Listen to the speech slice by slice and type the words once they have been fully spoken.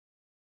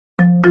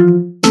So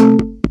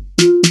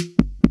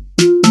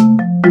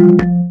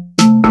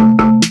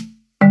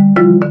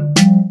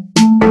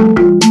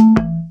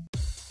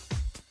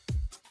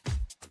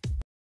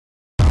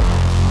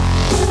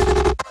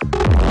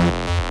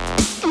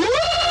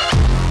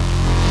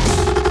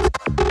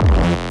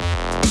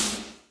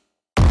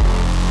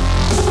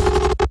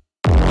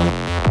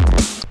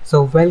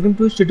welcome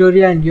to this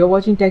tutorial and you're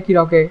watching Techy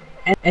Roque,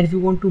 and if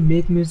you want to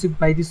make music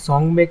by the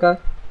Song Maker,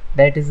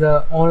 that is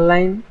a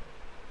online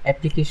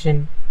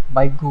application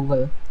by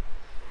Google.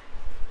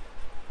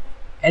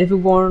 And if you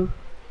want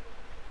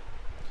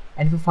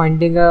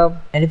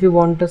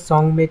a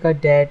song maker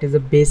that is a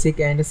basic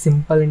and a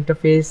simple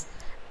interface,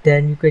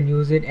 then you can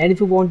use it. And if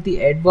you want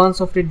the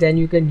advanced of it, then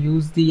you can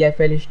use the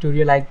FL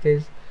Studio like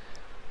this.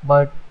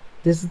 But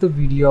this is the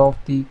video of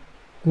the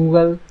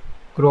Google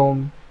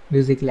Chrome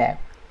Music Lab.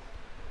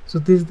 So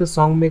this is the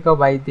song maker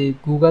by the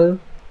Google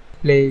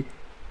Play.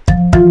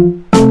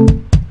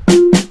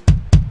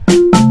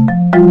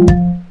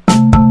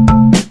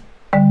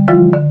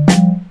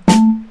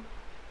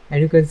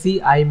 And you can see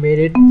I made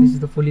it. This is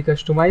the fully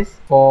customized.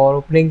 For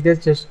opening this,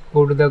 just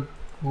go to the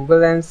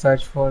Google and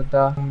search for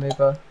the song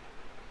maker.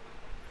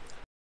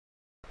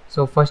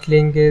 So first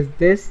link is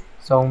this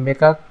song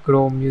maker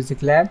Chrome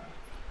Music Lab.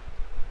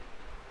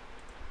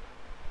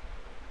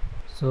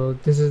 So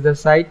this is the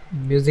site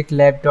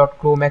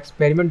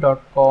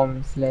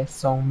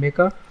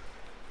musiclab.chromeexperiment.com/songmaker.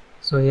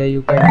 So here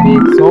you can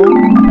make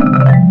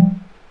song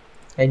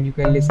and you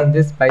can listen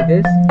this by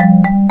this,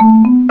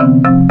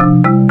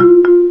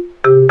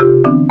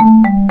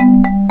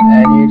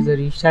 and here's the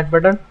restart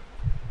button,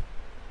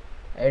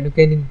 and you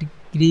can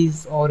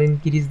decrease or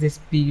increase the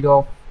speed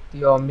of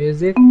your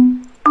music.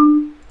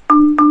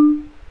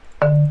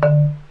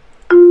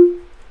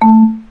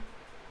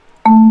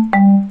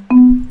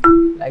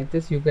 Like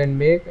this you can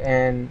make,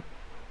 and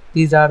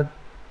these are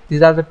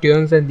the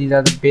tunes and these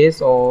are the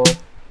bass, or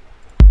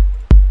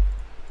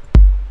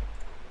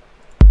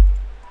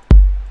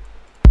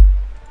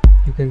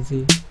you can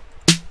see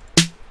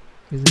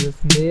this is the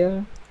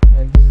snare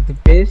and this is the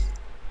bass.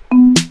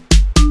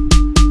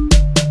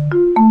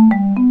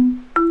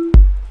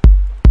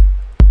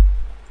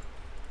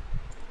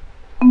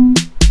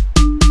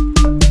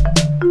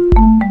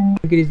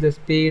 Increase the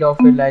speed of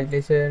it, like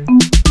listen.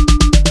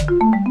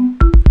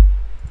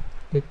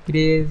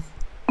 Decrease.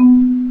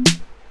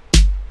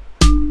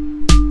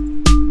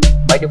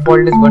 By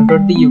default is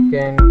 120. You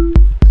can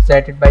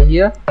set it by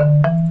here.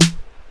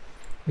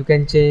 You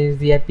can change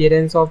the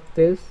appearance of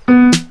this,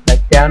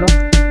 like piano.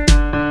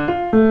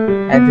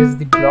 And this is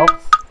the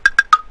blocks.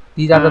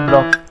 These are the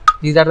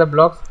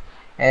blocks.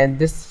 And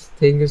this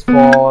thing is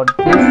for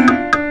this,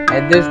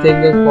 and this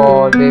thing is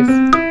for this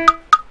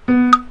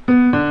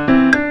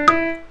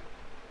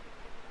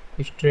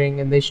string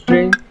and the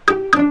string.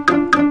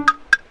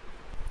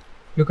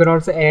 You can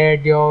also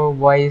add your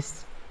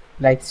voice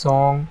like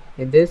song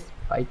in this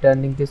by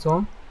turning this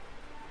on.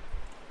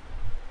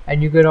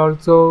 And you can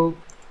also,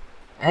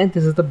 and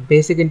this is the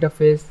basic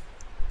interface.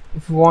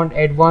 If you want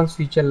advanced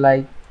feature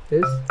like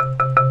this,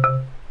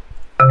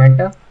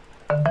 enter.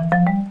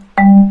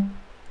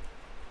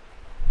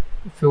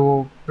 If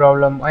you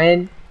problem,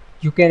 and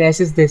you can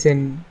access this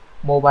in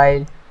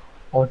mobile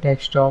or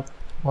desktop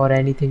or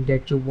anything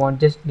that you want.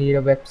 Just need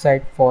a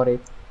website for it.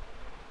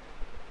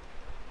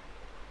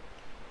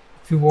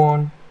 If you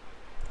want,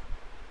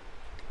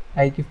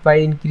 like if I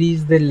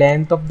increase the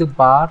length of the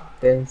bar,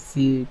 then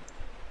see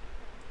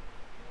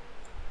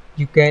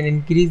you can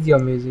increase your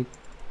music.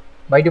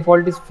 By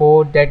default is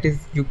 4, that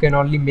is you can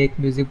only make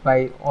music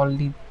by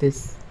only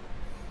this,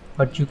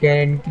 but you can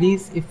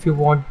increase if you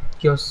want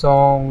your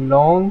song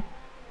long.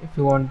 If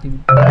you want to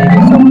make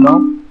your song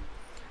long,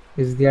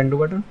 this is the undo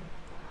button.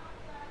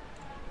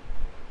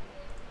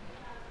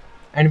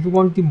 And if you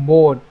want the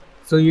mode,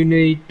 so you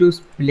need to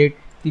split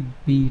the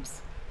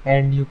beats,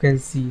 and you can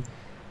see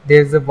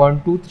there's a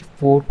 1 2 3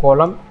 4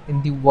 column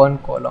in the one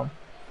column,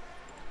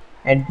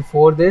 and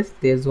before this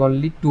there's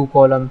only 2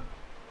 columns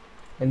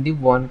in the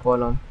one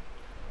column.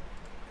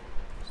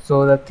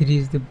 So the 3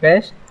 is the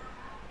best.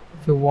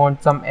 If you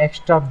want some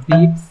extra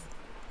beats,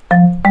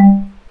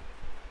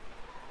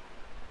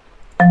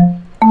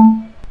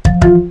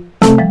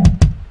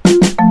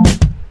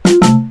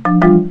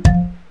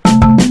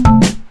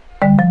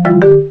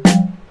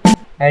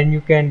 and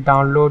you can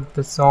download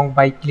the song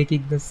by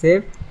clicking the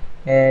save,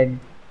 and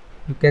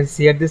you can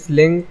share this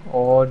link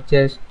or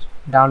just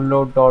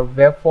download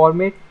 .web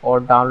format or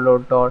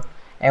download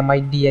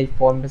 .midi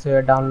format. So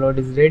your download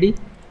is ready.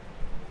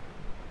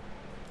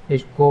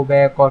 Just go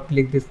back or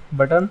click this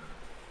button,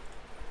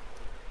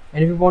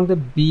 and if you want the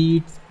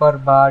beats per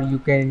bar, you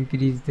can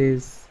increase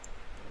this.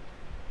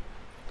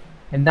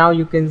 And now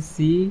you can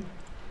see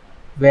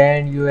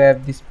when you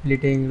have the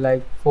splitting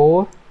like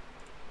 4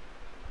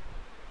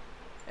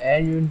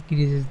 and you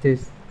increases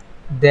this,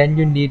 then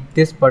you need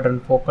this button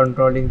for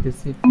controlling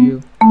this if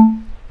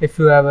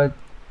you have a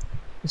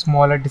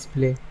smaller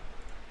display.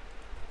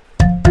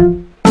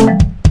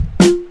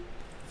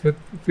 If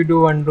you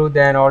do undo,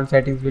 then all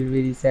settings will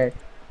be reset.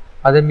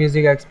 Other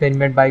music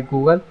experiment by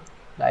Google,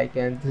 like,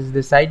 and this is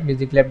the site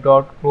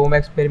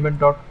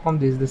musiclab.chromeexperiment.com.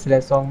 this is the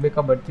slash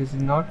songmaker, but this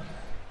is not,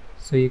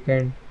 so you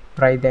can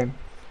try them.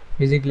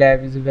 Music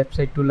Lab is a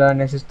website to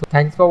learn assist.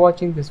 Thanks for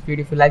watching this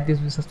video. If you like this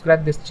video,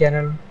 subscribe this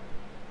channel.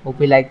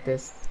 Hope you like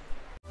this.